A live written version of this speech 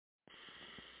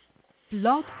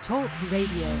Blog Talk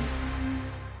Radio.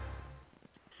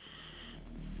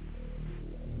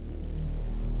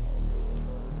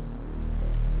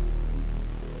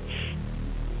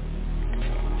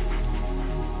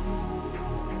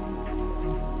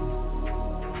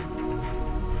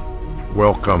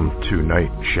 Welcome to Night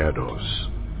Shadows.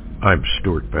 I'm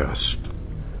Stuart Best,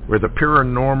 where the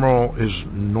paranormal is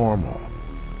normal,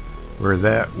 where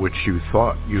that which you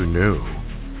thought you knew,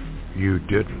 you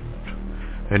didn't,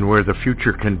 and where the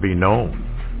future can be known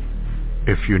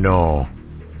if you know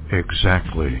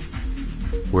exactly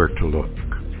where to look.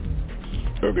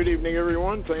 Well, good evening,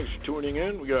 everyone. Thanks for tuning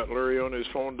in. We got Larry on his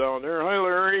phone down there. Hi,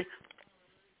 Larry.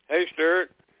 Hey,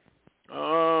 Stuart.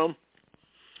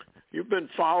 You've been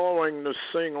following this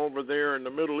thing over there in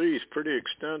the Middle East pretty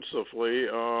extensively.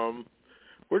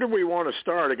 Where do we want to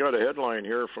start? I got a headline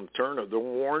here from Turner. The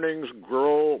warnings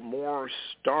grow more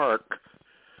stark.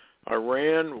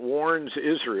 Iran warns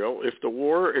Israel, if the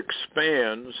war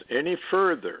expands any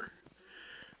further,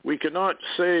 we cannot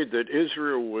say that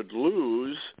Israel would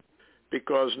lose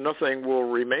because nothing will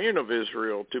remain of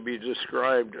Israel to be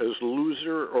described as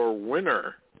loser or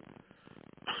winner.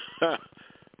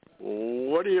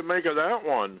 What do you make of that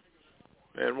one?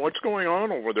 And what's going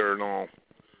on over there now?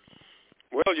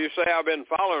 Well, you say I've been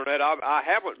following it. I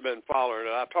haven't been following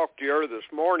it. I talked to you earlier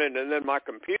this morning, and then my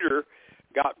computer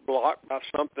got blocked by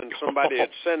something somebody had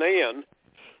sent in,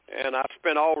 and I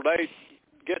spent all day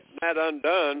getting that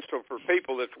undone. So for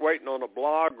people that's waiting on a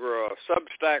blog or a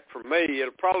Substack from me,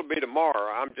 it'll probably be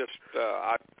tomorrow. I'm just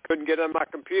I couldn't get on my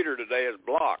computer today. It's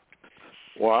blocked.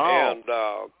 Wow. And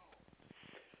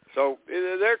so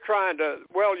they're trying to,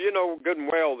 well, you know good and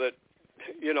well that,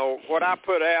 you know, what I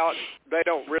put out, they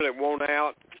don't really want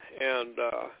out, and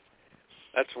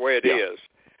that's the way it is.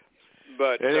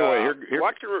 But anyway,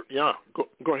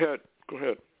 go ahead.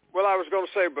 Well, I was going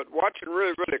to say, but watching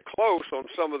really, really close on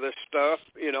some of this stuff,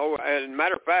 you know, and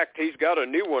matter of fact, he's got a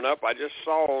new one up. I just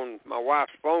saw on my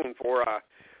wife's phone before I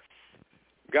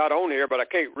got on here, but I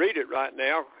can't read it right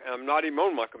now. I'm not even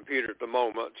on my computer at the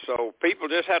moment. So people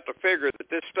just have to figure that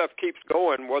this stuff keeps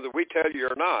going whether we tell you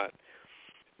or not.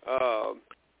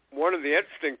 One of the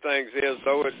interesting things is,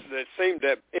 though, it seemed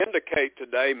to indicate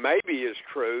today maybe is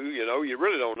true. You know, you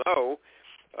really don't know.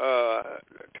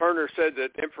 Turner said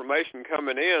that information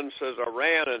coming in says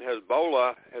Iran and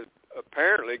Hezbollah has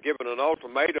apparently given an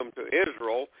ultimatum to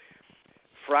Israel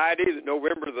Friday,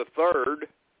 November the 3rd,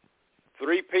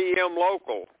 3 p.m.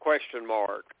 local, ?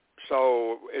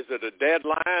 So is it a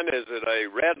deadline? Is it a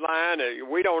red line?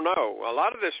 We don't know. A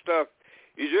lot of this stuff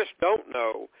you just don't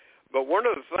know. But one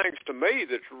of the things to me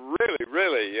that's really,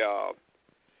 really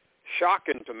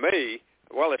shocking to me,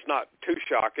 well, it's not too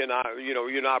shocking.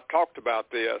 I've talked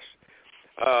about this.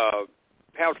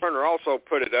 Hal Turner also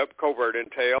put it up, covert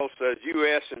intel, says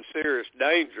U.S. in serious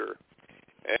danger.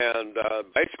 And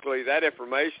basically that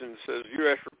information says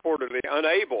U.S. reportedly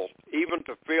unable even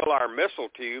to fill our missile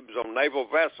tubes on naval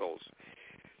vessels.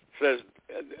 Says,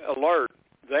 alert,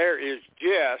 there is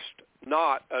just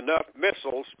not enough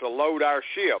missiles to load our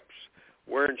ships.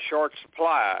 We're in short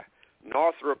supply.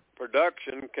 Northrop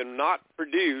production cannot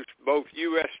produce both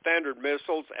U.S. Standard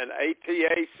missiles and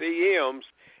ATACMs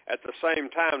at the same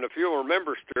time. If you'll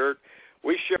remember, Stuart,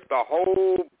 we shipped a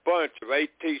whole bunch of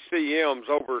ATCMs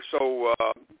over so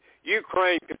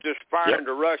Ukraine could just fire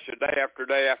into Russia day after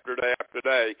day after day after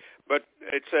day. But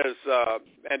it says,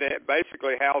 and it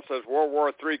basically Hal says World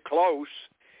War III close,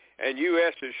 and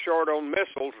U.S. is short on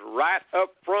missiles right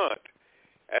up front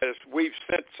as we've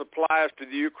sent supplies to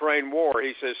the Ukraine war.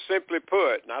 He says, simply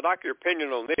put, and I'd like your opinion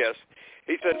on this,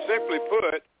 he said, simply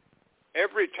put,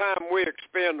 every time we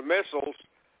expend missiles,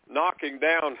 knocking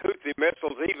down Houthi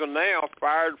missiles, even now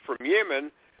fired from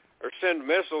Yemen, or send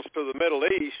missiles to the Middle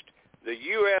East, the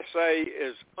USA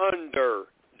is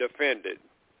under-defended.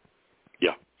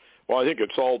 Yeah. Well, I think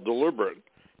it's all deliberate.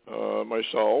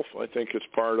 Myself, I think it's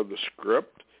part of the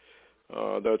script.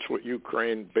 That's what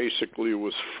Ukraine basically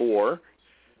was for.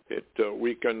 It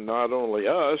weakened not only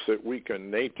us, it weakened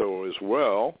NATO as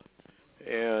well.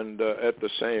 And at the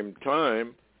same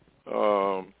time,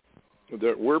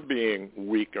 that we're being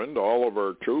weakened. All of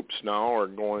our troops now are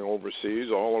going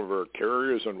overseas, all of our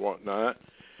carriers and whatnot.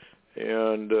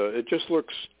 And it just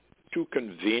looks too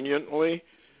conveniently,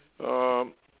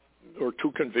 or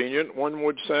too convenient, one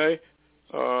would say.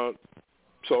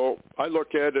 So I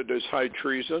look at it as high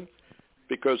treason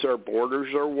because our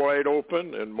borders are wide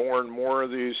open and more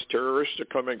of these terrorists are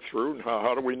coming through. And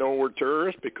how do we know we're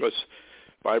terrorists? Because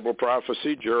Bible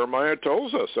prophecy, Jeremiah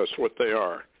tells us that's what they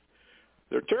are.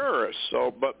 They're terrorists.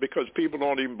 So, but because people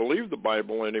don't even believe the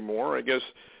Bible anymore, I guess,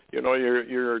 you know,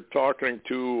 you're talking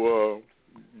to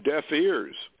deaf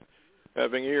ears,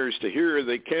 having ears to hear,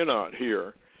 they cannot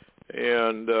hear.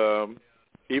 And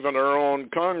even our own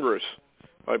Congress,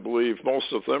 I believe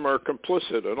most of them are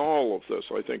complicit in all of this.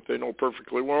 I think they know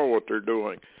perfectly well what they're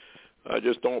doing. I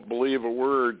just don't believe a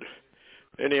word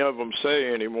any of them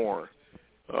say anymore.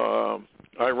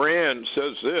 Iran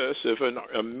says this: if an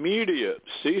immediate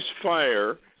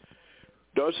ceasefire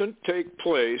doesn't take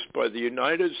place by the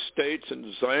United States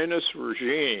and Zionist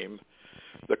regime,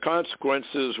 the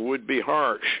consequences would be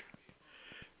harsh.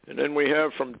 And then we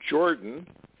have from Jordan,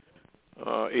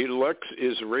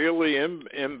 Israeli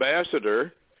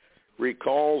ambassador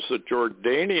recalls the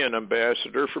Jordanian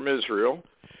ambassador from Israel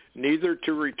neither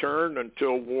to return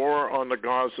until war on the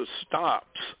Gaza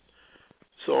stops.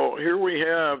 So here we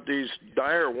have these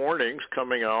dire warnings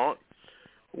coming out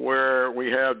where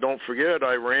we have, don't forget,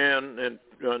 Iran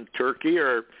and Turkey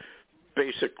are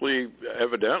basically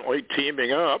evidently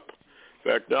teaming up.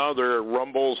 In fact, now there are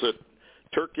rumbles that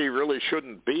Turkey really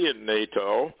shouldn't be in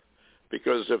NATO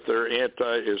because of their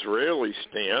anti-Israeli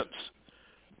stance.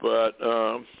 But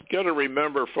got to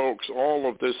remember, folks, all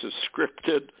of this is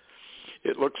scripted.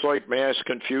 It looks like mass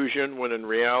confusion when in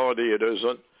reality it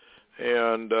isn't.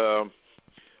 And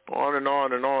on and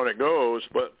on and on it goes.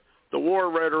 But the war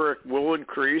rhetoric will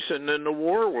increase, and then the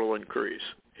war will increase.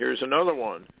 Here's another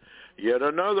one. Yet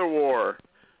another war.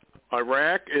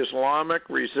 Iraq Islamic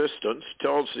resistance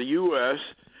tells the U.S.,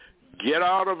 get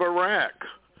out of Iraq,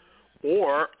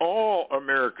 or all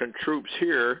American troops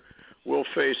here will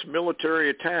face military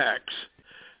attacks.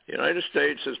 The United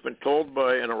States has been told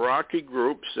by an Iraqi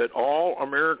groups that all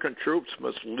American troops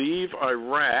must leave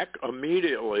Iraq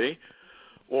immediately,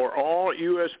 or all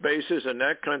U.S. bases in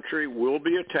that country will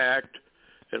be attacked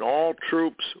and all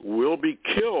troops will be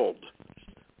killed.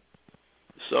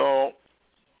 So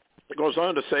it goes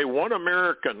on to say one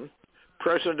American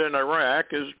present in Iraq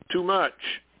is too much.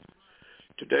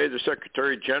 Today, the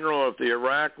Secretary General of the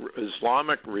Iraq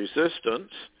Islamic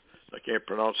Resistance, I can't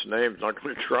pronounce the name, I'm not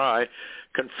going to try,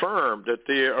 confirmed that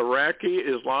the Iraqi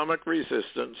Islamic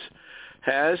Resistance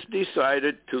has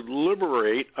decided to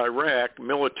liberate Iraq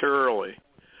militarily.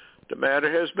 The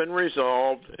matter has been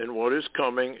resolved, and what is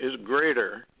coming is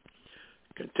greater.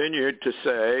 Continued to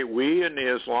say, we in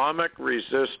the Islamic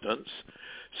Resistance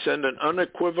send an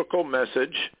unequivocal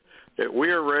message that we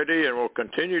are ready and will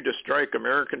continue to strike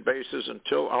American bases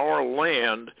until our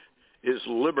land is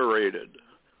liberated.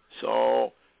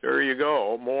 So there you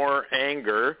go, more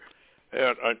anger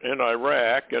in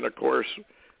Iraq, and of course,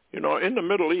 in the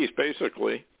Middle East,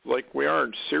 basically, like we are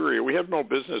in Syria. We have no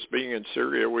business being in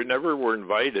Syria. We never were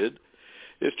invited.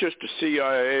 It's just a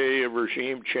CIA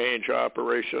regime change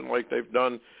operation like they've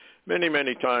done many,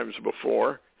 many times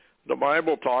before. The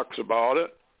Bible talks about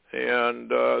it and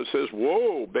says,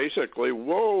 woe, basically,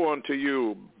 woe unto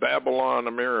you, Babylon,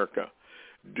 America.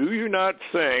 Do you not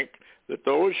think that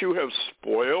those you have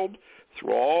spoiled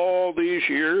through all these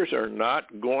years are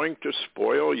not going to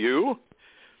spoil you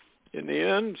in the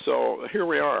end? So here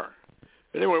we are.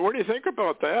 Anyway, what do you think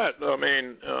about that? I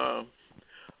mean,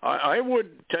 I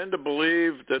would tend to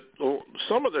believe that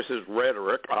some of this is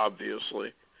rhetoric,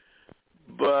 obviously,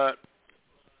 but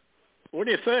what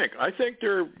do you think? I think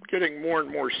they're getting more and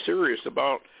more serious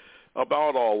about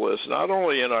all this, not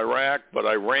only in Iraq, but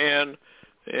Iran,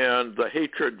 and the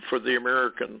hatred for the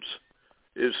Americans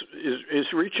is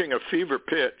reaching a fever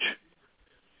pitch.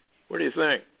 What do you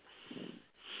think?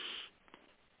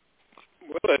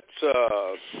 Well,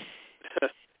 it's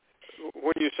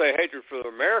when you say hatred for the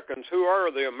Americans, who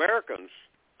are the Americans?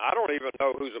 I don't even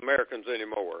know who's Americans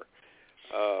anymore.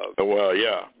 Well,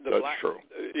 yeah, that's true.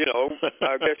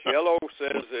 I guess yellow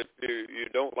says that you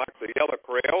don't like the yellow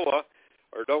Crayola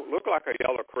or don't look like a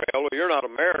yellow Crayola, you're not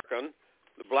American.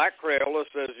 The black Crayola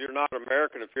says you're not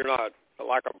American if you're not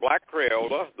like a black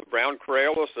Crayola. The brown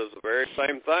Crayola says the very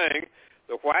same thing.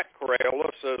 The white Crayola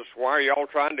says, why are y'all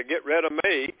trying to get rid of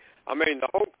me? I mean, the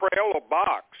whole Crayola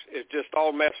box is just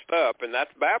all messed up, and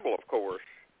that's Babel, of course.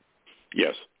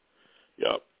 Yes.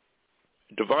 Yep.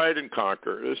 Divide and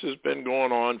conquer. This has been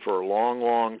going on for a long,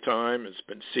 long time. It's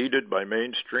been seeded by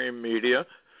mainstream media.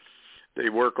 They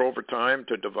work overtime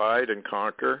to divide and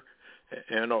conquer.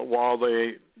 And while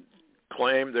they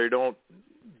claim they don't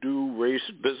do race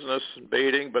business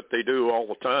baiting, but they do all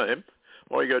the time,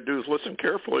 all you got to do is listen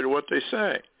carefully to what they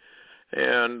say.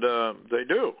 And they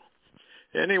do.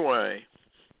 Anyway,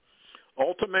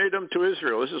 ultimatum to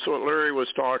Israel. This is what Larry was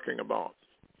talking about.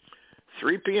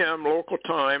 3 p.m. local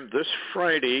time this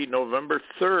Friday, November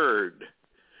 3rd.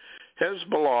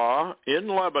 Hezbollah in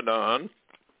Lebanon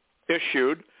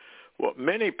issued what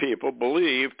many people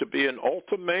believe to be an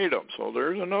ultimatum. So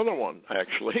there's another one,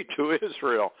 actually, to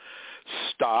Israel.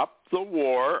 Stop the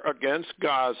war against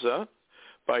Gaza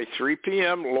by 3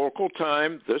 p.m. local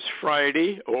time this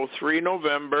Friday, 03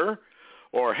 November,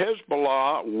 or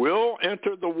Hezbollah will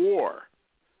enter the war.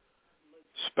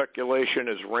 Speculation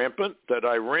is rampant that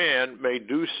Iran may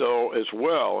do so as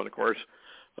well. And, of course,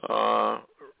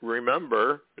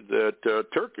 remember that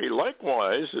Turkey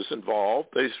likewise is involved.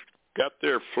 They've got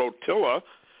their flotilla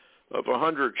of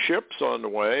 100 ships on the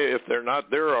way, if they're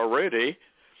not there already.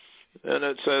 And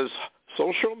it says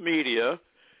social media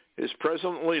is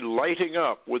presently lighting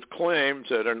up with claims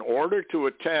that an order to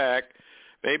attack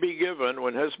may be given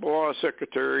when Hezbollah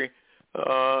secretary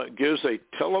gives a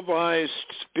televised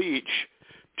speech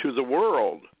to the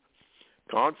world.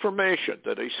 Confirmation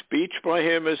that a speech by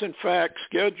him is in fact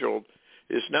scheduled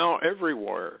is now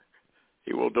everywhere.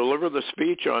 He will deliver the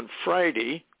speech on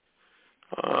Friday,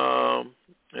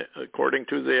 according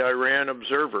to the Iran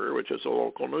Observer, which is a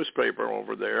local newspaper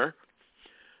over there.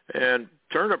 And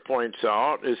Turner points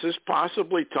out, is this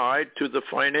possibly tied to the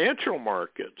financial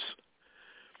markets?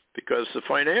 Because the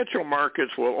financial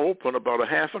markets will open about a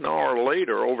half an hour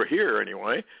later, over here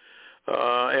anyway,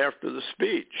 after the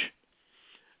speech.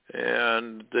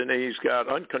 And then he's got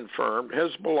unconfirmed,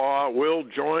 Hezbollah will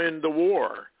join the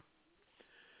war.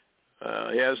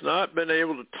 He has not been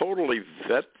able to totally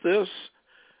vet this,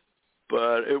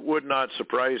 but it would not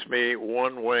surprise me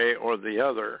one way or the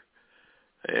other.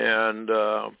 And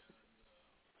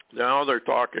now they're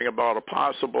talking about a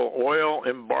possible oil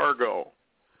embargo,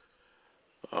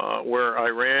 where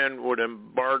Iran would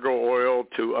embargo oil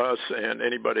to us and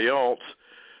anybody else,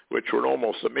 which would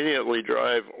almost immediately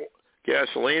drive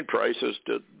gasoline prices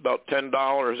to about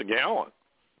 $10 a gallon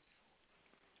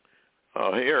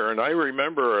here. And I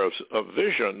remember a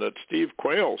vision that Steve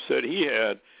Quayle said he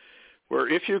had, where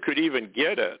if you could even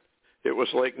get it, it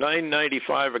was like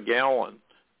 $9.95 a gallon.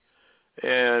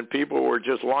 And people were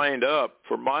just lined up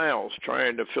for miles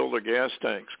trying to fill their gas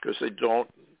tanks because they don't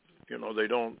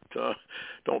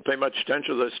pay much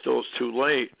attention to this till it's too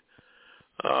late.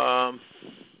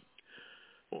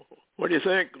 What do you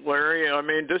think, Larry? I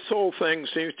mean, this whole thing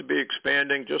seems to be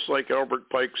expanding just like Albert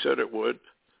Pike said it would.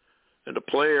 And the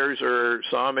players are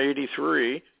Psalm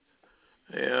 83,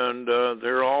 and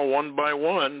they're all one by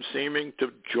one seeming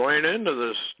to join into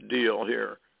this deal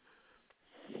here.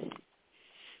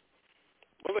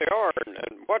 Well, they are,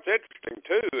 and what's interesting,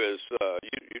 too, is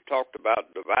you talked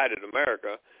about divided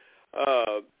America.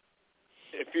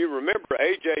 If you remember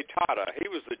A.J. Tata, he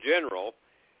was the general.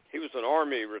 He was an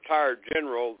Army retired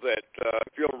general that,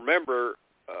 if you'll remember,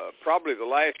 probably the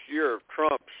last year of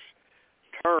Trump's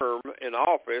term in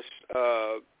office,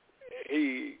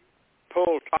 he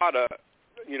pulled Tata,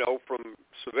 from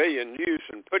civilian use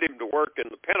and put him to work in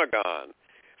the Pentagon.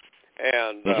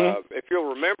 And if you'll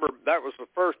remember, that was the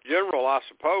first general, I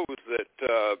suppose,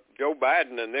 that Joe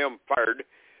Biden and them fired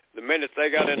the minute they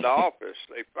got into office.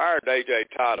 They fired A.J.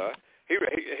 Tata. He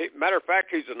matter of fact,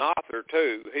 he's an author,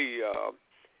 too. He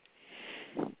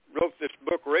wrote this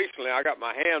book recently I got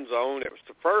my hands on. It was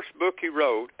the first book he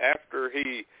wrote after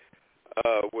he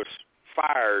was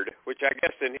fired, which I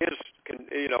guess in his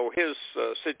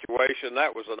situation,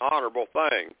 that was an honorable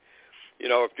thing.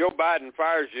 If Joe Biden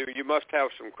fires you, you must have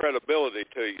some credibility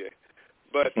to you.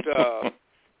 But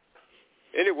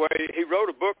anyway, he wrote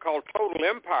a book called Total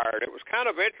Empire, and it was kind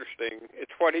of interesting.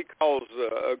 It's what he calls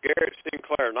a Garrett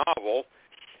Sinclair novel.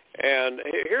 And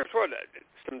here's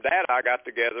some data I got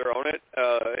together on it.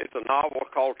 It's a novel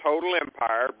called Total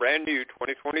Empire, brand new,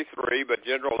 2023, by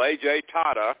General A.J.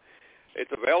 Tata.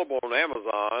 It's available on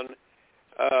Amazon.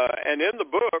 And in the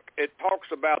book, it talks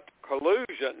about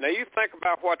collusion. Now, you think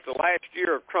about what the last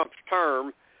year of Trump's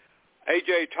term,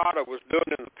 A.J. Tata was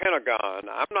doing in the Pentagon.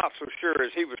 I'm not so sure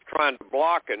as he was trying to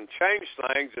block and change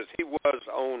things as he was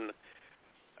on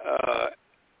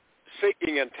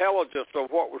seeking intelligence of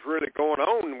what was really going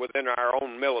on within our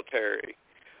own military.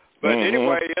 But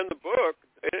anyway, in the book,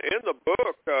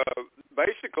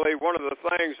 basically one of the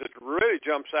things that really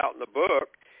jumps out in the book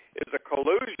is a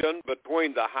collusion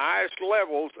between the highest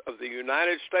levels of the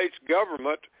United States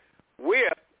government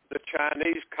with the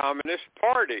Chinese Communist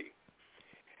Party.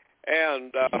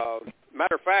 And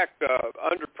matter of fact,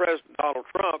 under President Donald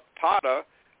Trump, Tata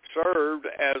served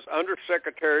as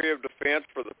Undersecretary of Defense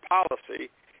for the policy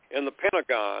in the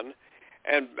Pentagon.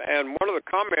 And one of the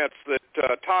comments that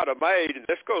Tata made, and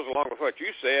this goes along with what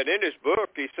you said, in his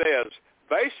book he says,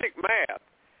 basic math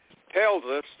tells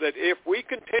us that if we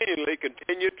continue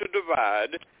to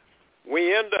divide,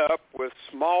 we end up with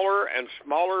smaller and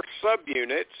smaller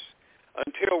subunits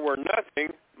until we're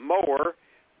nothing more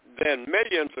than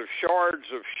millions of shards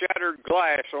of shattered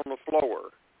glass on the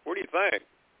floor. What do you think?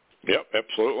 Yep,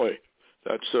 absolutely.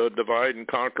 That's a divide and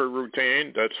conquer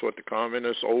routine. That's what the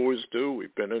communists always do.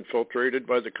 We've been infiltrated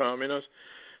by the communists.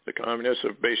 The communists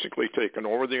have basically taken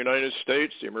over the United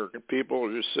States. The American people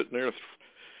are just sitting there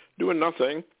doing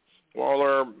nothing while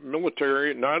our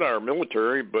military, not our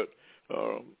military, but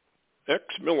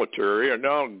ex-military are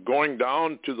now going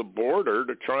down to the border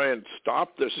to try and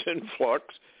stop this influx.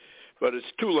 But it's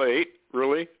too late,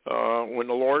 really. When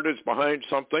the Lord is behind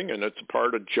something and it's a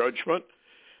part of judgment,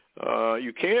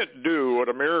 you can't do what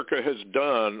America has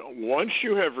done once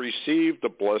you have received the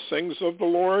blessings of the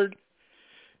Lord.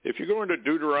 If you go into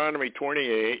Deuteronomy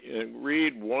 28 and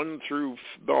read 1 through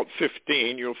about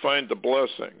 15, you'll find the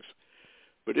blessings.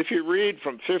 But if you read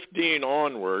from 15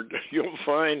 onward, you'll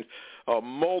find a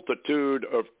multitude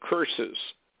of curses.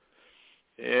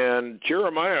 And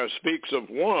Jeremiah speaks of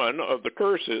one of the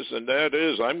curses, and that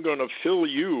is, I'm going to fill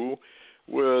you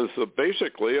with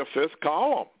basically a fifth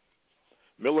column,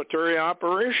 military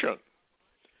operation.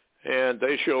 And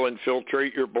they shall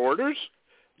infiltrate your borders.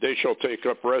 They shall take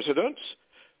up residence.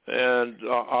 And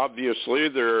obviously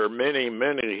there are many,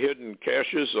 many hidden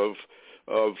caches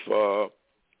of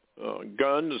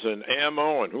guns and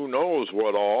ammo and who knows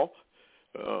what all,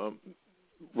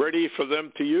 ready for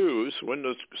them to use when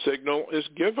the signal is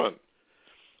given.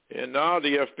 And now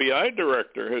the FBI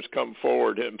director has come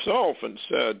forward himself and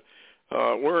said,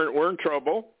 we're in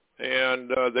trouble, and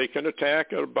they can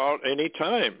attack at about any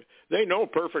time. They know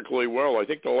perfectly well. I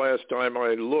think the last time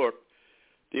I looked,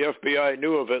 the FBI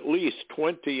knew of at least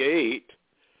 28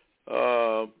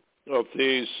 of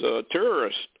these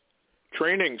terrorist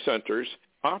training centers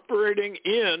operating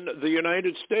in the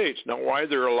United States. Now, why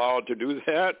they're allowed to do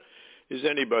that is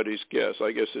anybody's guess.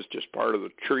 I guess it's just part of the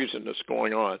treason that's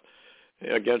going on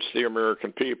against the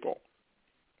American people.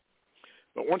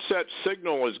 But once that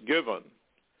signal is given,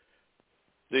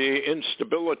 the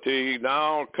instability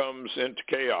now comes into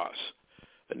chaos.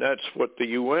 And that's what the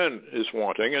UN is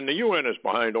wanting. And the UN is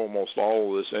behind almost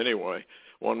all of this anyway,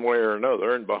 one way or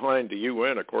another. And behind the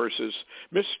UN, of course, is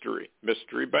Mystery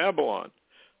Babylon.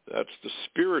 That's the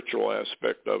spiritual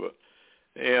aspect of it.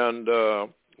 And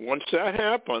once that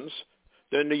happens,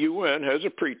 then the UN has a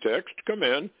pretext to come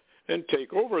in and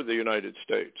take over the United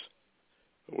States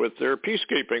with their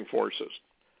peacekeeping forces.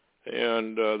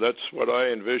 And that's what I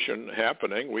envision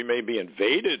happening. We may be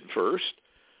invaded first,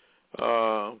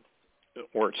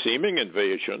 or seeming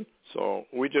invasion, so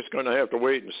we're just going to have to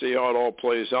wait and see how it all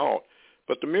plays out.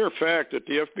 But the mere fact that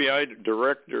the FBI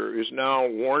director is now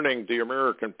warning the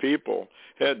American people,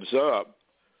 heads up,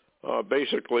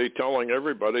 basically telling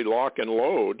everybody lock and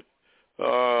load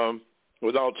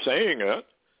without saying it,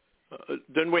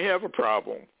 then we have a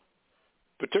problem.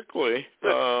 Particularly,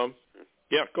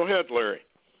 yeah, go ahead, Larry.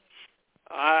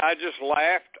 I just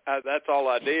laughed. That's all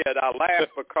I did. I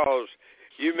laughed because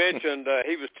you mentioned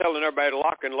he was telling everybody to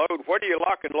lock and load. What do you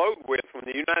lock and load with when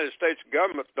the United States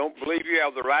government don't believe you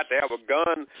have the right to have a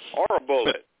gun or a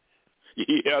bullet?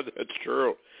 Yeah, that's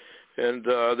true. And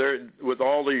with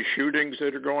all these shootings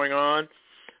that are going on,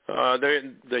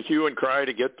 the hue and cry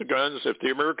to get the guns. If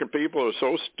the American people are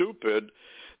so stupid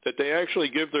that they actually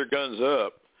give their guns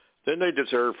up, then they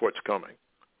deserve what's coming.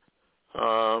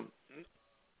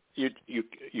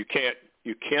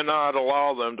 You cannot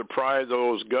allow them to pry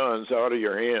those guns out of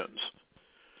your hands.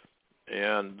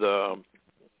 And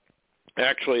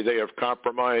actually, they have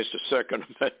compromised the Second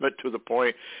Amendment to the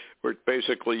point where it's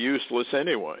basically useless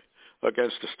anyway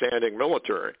against a standing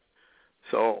military.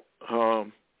 So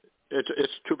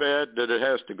it's too bad that it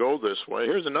has to go this way.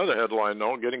 Here's another headline,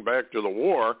 though, getting back to the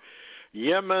war.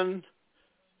 Yemen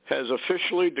has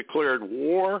officially declared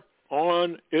war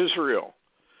on Israel.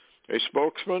 A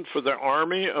spokesman for the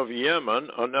Army of Yemen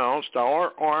announced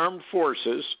our armed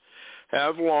forces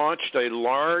have launched a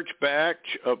large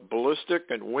batch of ballistic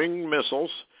and winged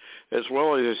missiles, as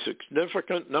well as a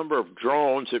significant number of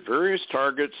drones at various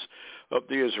targets of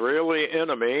the Israeli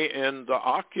enemy in the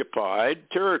occupied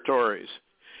territories.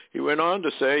 He went on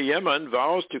to say Yemen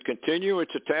vows to continue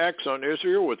its attacks on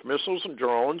Israel with missiles and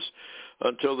drones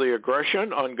until the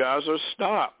aggression on Gaza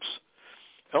stops.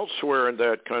 Elsewhere in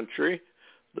that country,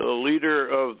 the leader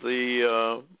of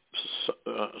the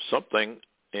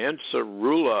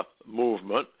Ansarullah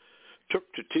movement took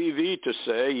to TV to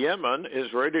say Yemen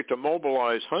is ready to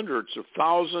mobilize hundreds of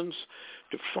thousands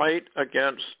to fight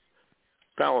against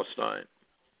Palestine.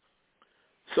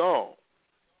 So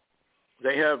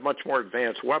they have much more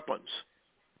advanced weapons,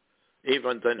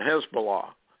 even than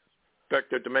Hezbollah.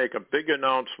 Expected to make a big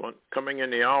announcement coming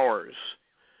in the hours.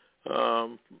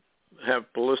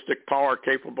 Have ballistic power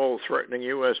capable of threatening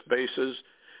U.S. bases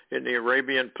in the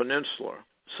Arabian Peninsula.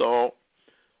 So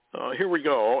here we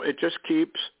go. It just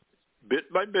keeps,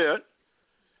 bit by bit,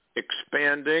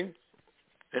 expanding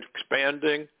and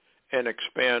expanding and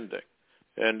expanding.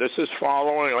 And this is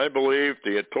following, I believe,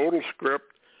 the total script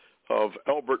of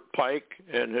Albert Pike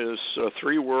and his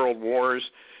 3 world wars.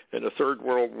 In the Third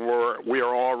World War, we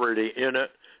are already in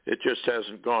it. It just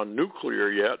hasn't gone nuclear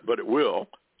yet, but it will.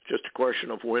 Just a question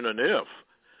of when and if.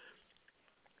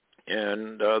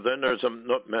 And then there's a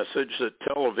message that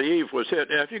Tel Aviv was hit.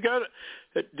 Now, if you got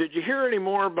it, did you hear any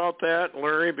more about that,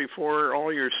 Larry, before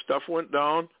all your stuff went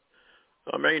down?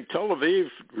 I mean, Tel Aviv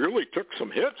really took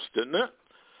some hits, didn't it?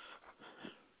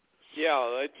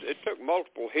 Yeah, it took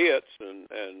multiple hits,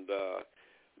 and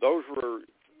those were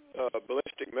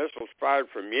ballistic missiles fired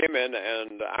from Yemen,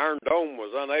 and Iron Dome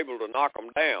was unable to knock them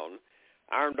down.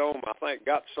 Iron Dome, I think,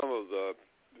 got some of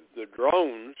the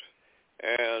drones,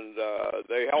 and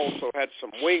they also had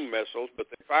some wing missiles, but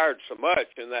they fired so much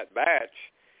in that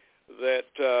batch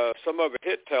that some of it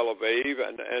hit Tel Aviv,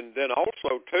 and then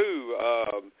also, too,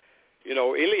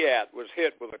 Eilat was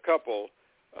hit with a couple,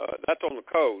 that's on the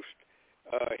coast,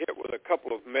 hit with a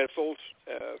couple of missiles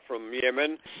from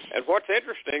Yemen. And what's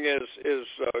interesting is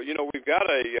we've got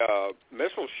a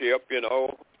missile ship,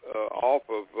 off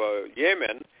of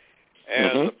Yemen,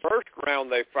 and the first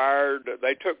round they fired,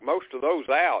 they took most of those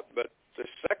out, but the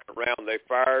second round they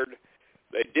fired,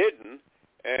 they didn't.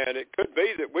 And it could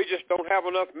be that we just don't have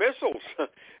enough missiles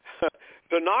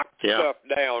to knock stuff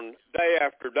down day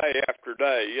after day after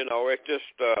day. It just...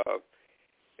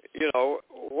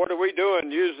 what are we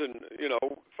doing using,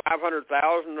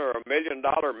 $500,000 or $1 million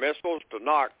missiles to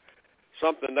knock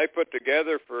something they put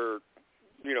together for,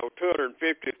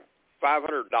 $250,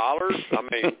 $500? I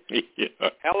mean,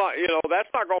 how long, that's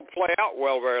not going to play out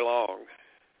well very long.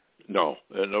 No,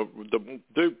 and the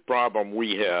big problem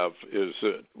we have is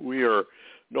that we are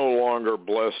no longer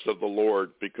blessed of the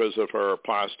Lord because of our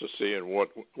apostasy and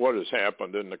what has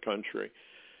happened in the country.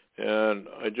 And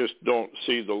I just don't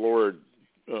see the Lord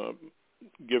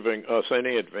giving us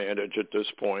any advantage at this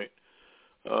point.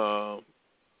 Now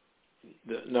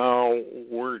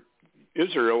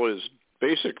Israel is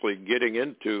basically getting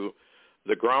into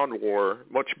the ground war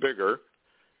much bigger,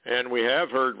 and we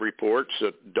have heard reports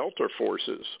that Delta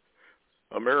forces,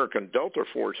 American Delta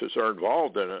forces, are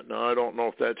involved in it. Now, I don't know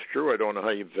if that's true. I don't know how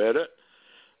you vet it,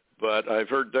 but I've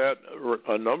heard that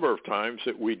a number of times,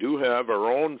 that we do have our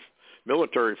own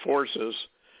military forces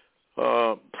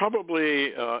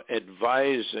probably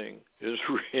advising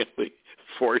Israeli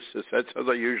forces. That's how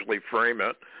they usually frame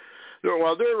it.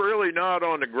 Well, they're really not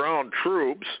on the ground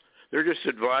troops. They're just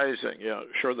advising. Yeah,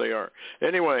 sure they are.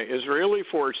 Anyway, Israeli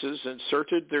forces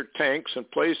inserted their tanks in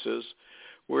places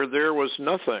where there was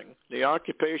nothing. The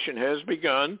occupation has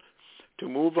begun to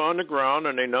move on the ground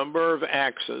on a number of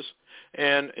axes,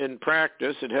 and in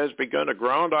practice it has begun a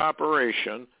ground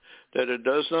operation that it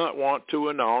does not want to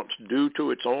announce due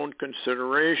to its own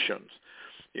considerations.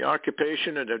 The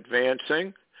occupation is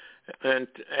advancing in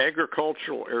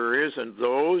agricultural areas and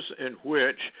those in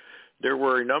which there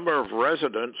were a number of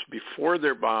residents before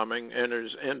their bombing, and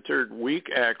has entered weak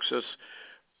axis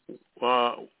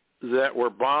that were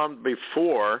bombed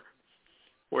before,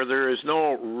 where there is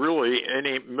no really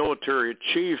any military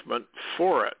achievement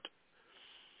for it.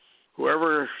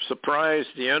 Whoever surprised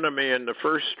the enemy in the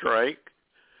first strike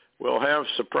will have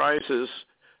surprises.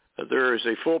 There is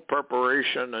a full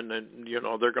preparation, and then,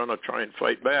 they're going to try and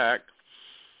fight back.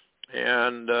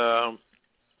 And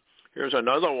here's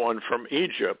another one from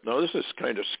Egypt. Now, this is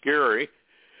kind of scary,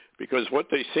 because what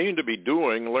they seem to be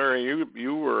doing, Larry,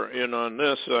 you were in on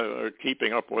this,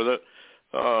 keeping up with it,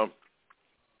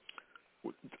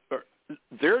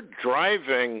 they're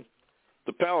driving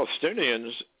the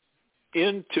Palestinians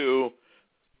into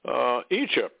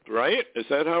Egypt, right? Is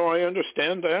that how I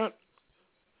understand that?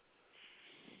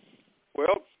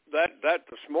 Well, that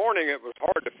this morning it was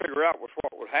hard to figure out what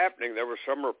was happening. There were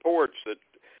some reports that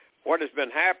what has been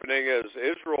happening is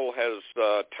Israel has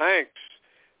tanks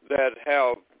that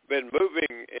have been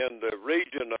moving in the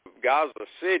region of Gaza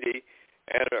City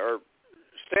and are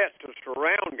set to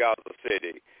surround Gaza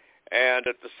City. And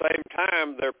at the same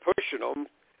time, they're pushing them,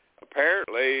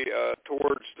 apparently,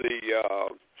 towards the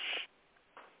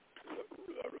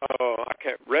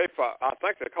Rafah. I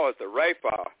think they call it the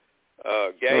Rafah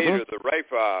gate or the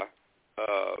Rafah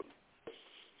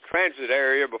transit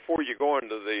area before you go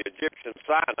into the Egyptian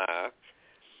Sinai.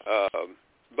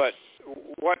 But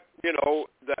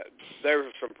that there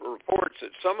were some reports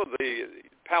that some of the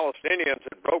Palestinians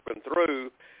had broken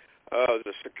through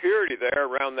the security there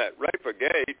around that Rafah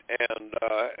gate and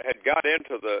had got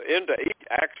into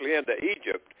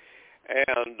Egypt.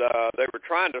 and they were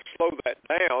trying to slow that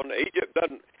down. Egypt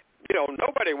doesn't,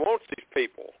 nobody wants these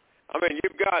people. I mean,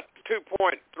 you've got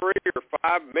 2.3 or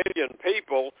 5 million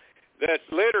people that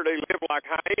literally live like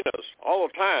hyenas all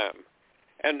the time.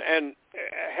 And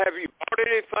have you bought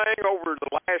anything over the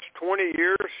last 20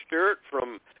 years, Stuart,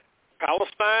 from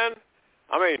Palestine?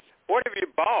 I mean, what have you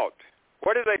bought?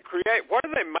 What do they create? What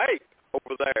do they make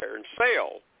over there and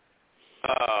sell?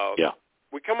 Yeah.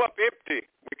 We come up empty.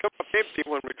 We come up empty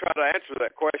when we try to answer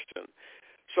that question.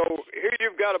 So here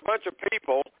you've got a bunch of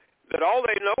people that all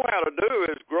they know how to do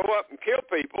is grow up and kill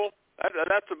people.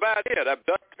 That's about it.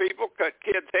 Abduct people, cut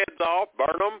kids' heads off,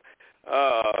 burn them,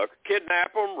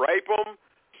 kidnap them, rape them,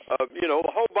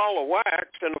 the whole ball of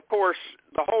wax. And, of course,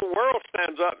 the whole world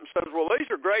stands up and says, well, these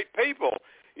are great people.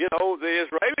 The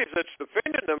Israelis that's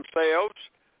defending themselves,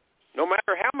 no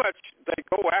matter how much they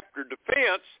go after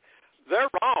defense,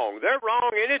 they're wrong. They're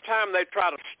wrong anytime they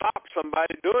try to stop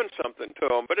somebody doing something to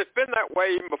them. But it's been that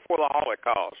way even before the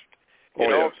Holocaust.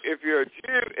 Yes. If you're a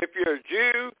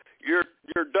Jew,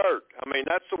 you're dirt. I mean,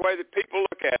 that's the way that people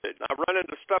look at it. And I run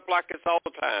into stuff like this all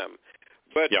the time.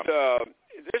 But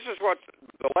this is what's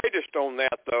the latest on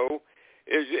that, though,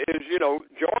 is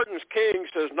Jordan's king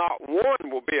says not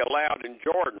one will be allowed in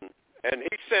Jordan, and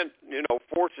he sent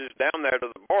forces down there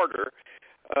to the border.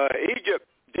 Egypt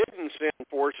didn't send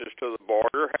forces to the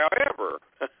border. However,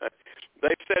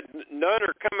 they said none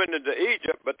are coming into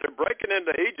Egypt, but they're breaking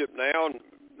into Egypt now. And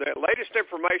the latest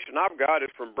information I've got is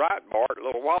from Breitbart a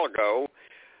little while ago.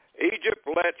 Egypt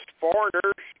lets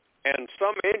foreigners and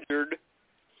some injured,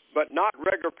 but not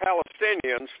regular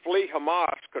Palestinians, flee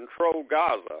Hamas-controlled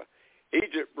Gaza.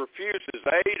 Egypt refuses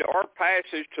aid or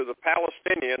passage to the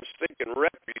Palestinians seeking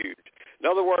refuge. In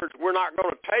other words, we're not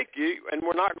going to take you, and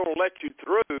we're not going to let you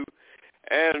through.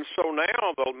 And so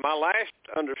now, my last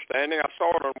understanding, I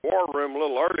saw it on War Room a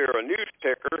little earlier, a news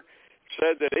ticker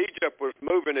said that Egypt was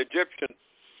moving Egyptian.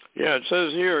 Yeah, it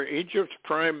says here, Egypt's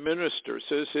prime minister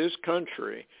says his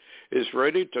country is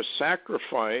ready to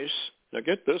sacrifice, now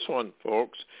get this one,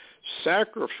 folks,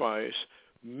 sacrifice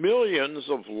millions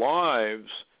of lives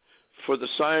for the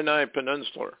Sinai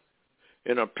Peninsula.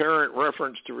 In apparent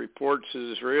reference to reports,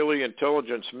 the Israeli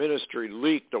intelligence ministry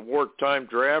leaked a wartime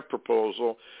draft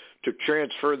proposal to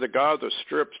transfer the Gaza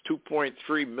Strip's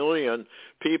 2.3 million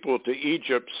people to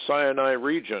Egypt's Sinai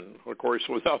region, of course,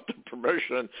 without the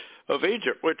permission of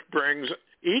Egypt, which brings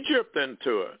Egypt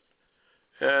into it.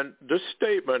 And this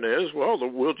statement is, well,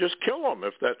 we'll just kill them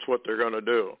if that's what they're going to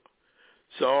do.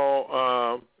 So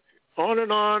on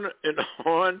and on and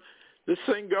on this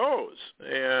thing goes.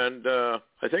 And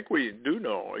I think we do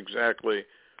know exactly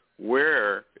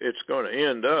where it's going to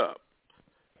end up.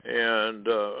 And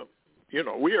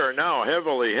we are now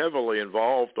heavily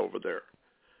involved over there.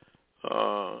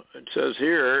 It says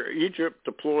here, Egypt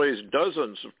deploys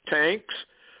dozens of tanks,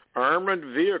 armored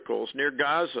vehicles near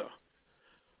Gaza.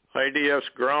 IDF's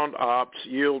ground ops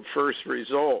yield first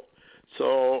result.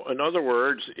 So, in other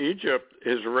words, Egypt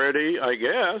is ready, I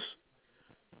guess,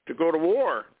 to go to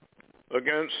war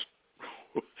against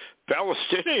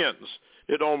Palestinians,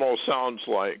 it almost sounds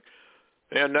like.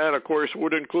 And that, of course,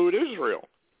 would include Israel.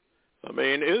 I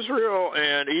mean, Israel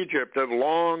and Egypt have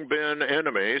long been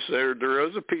enemies. There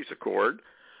is a peace accord,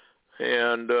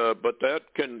 and but that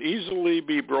can easily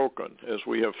be broken, as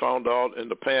we have found out in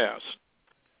the past.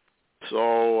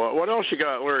 So what else you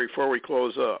got, Larry, before we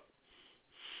close up?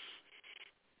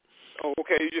 Oh,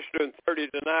 okay. You're just doing 30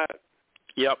 tonight?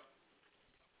 Yep.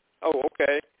 Oh,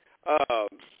 okay.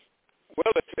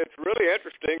 Well, it's really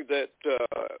interesting that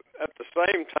at the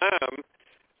same time,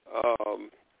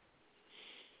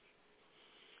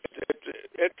 it's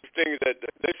interesting that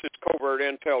this is Covert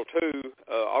Intel 2,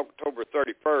 October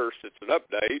 31st. It's an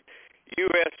update.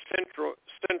 U.S.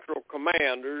 Central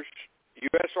Commanders,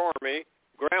 U.S. Army,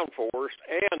 Ground Force,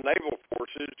 and Naval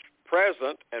Forces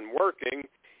present and working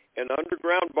in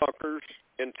underground bunkers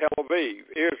in Tel Aviv,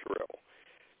 Israel.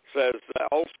 Says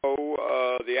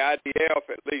also the IDF,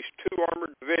 at least 2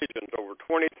 armored divisions, over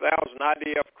 20,000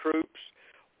 IDF troops,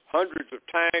 hundreds of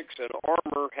tanks and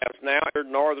armor has now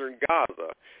entered northern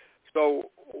Gaza.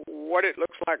 So what it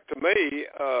looks like to me,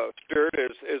 Stuart,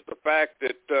 is the fact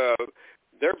that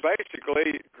they're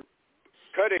basically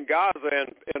cutting Gaza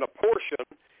in a portion,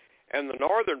 and the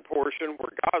northern portion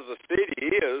where Gaza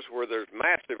City is, where there's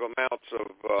massive amounts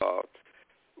of,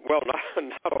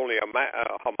 not only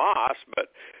Hamas, but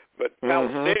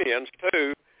Palestinians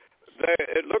too.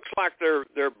 It looks like they're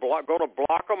going to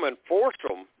block them and force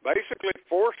them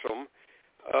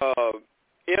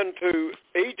into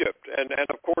Egypt. And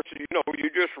of course, you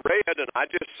just read, and I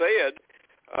just said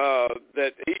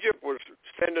that Egypt was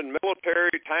sending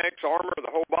military, tanks, armor,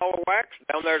 the whole ball of wax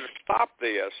down there to stop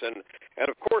this. And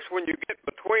of course, when you get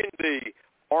between the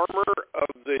armor of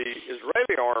the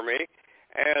Israeli army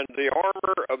and the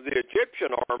armor of the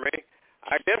Egyptian army,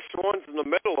 I guess the ones in the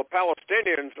middle, the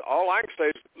Palestinians, all I can say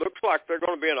is looks like they're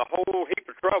going to be in a whole heap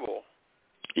of trouble.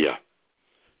 Yeah.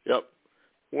 Yep.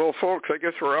 Well, folks, I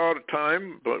guess we're out of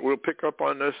time, but we'll pick up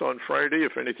on this on Friday.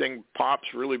 If anything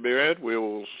pops really bad,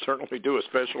 we'll certainly do a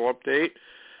special update.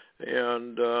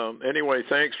 And anyway,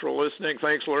 thanks for listening.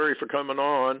 Thanks, Larry, for coming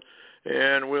on.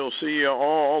 And we'll see you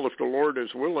all, if the Lord is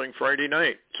willing, Friday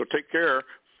night. So take care.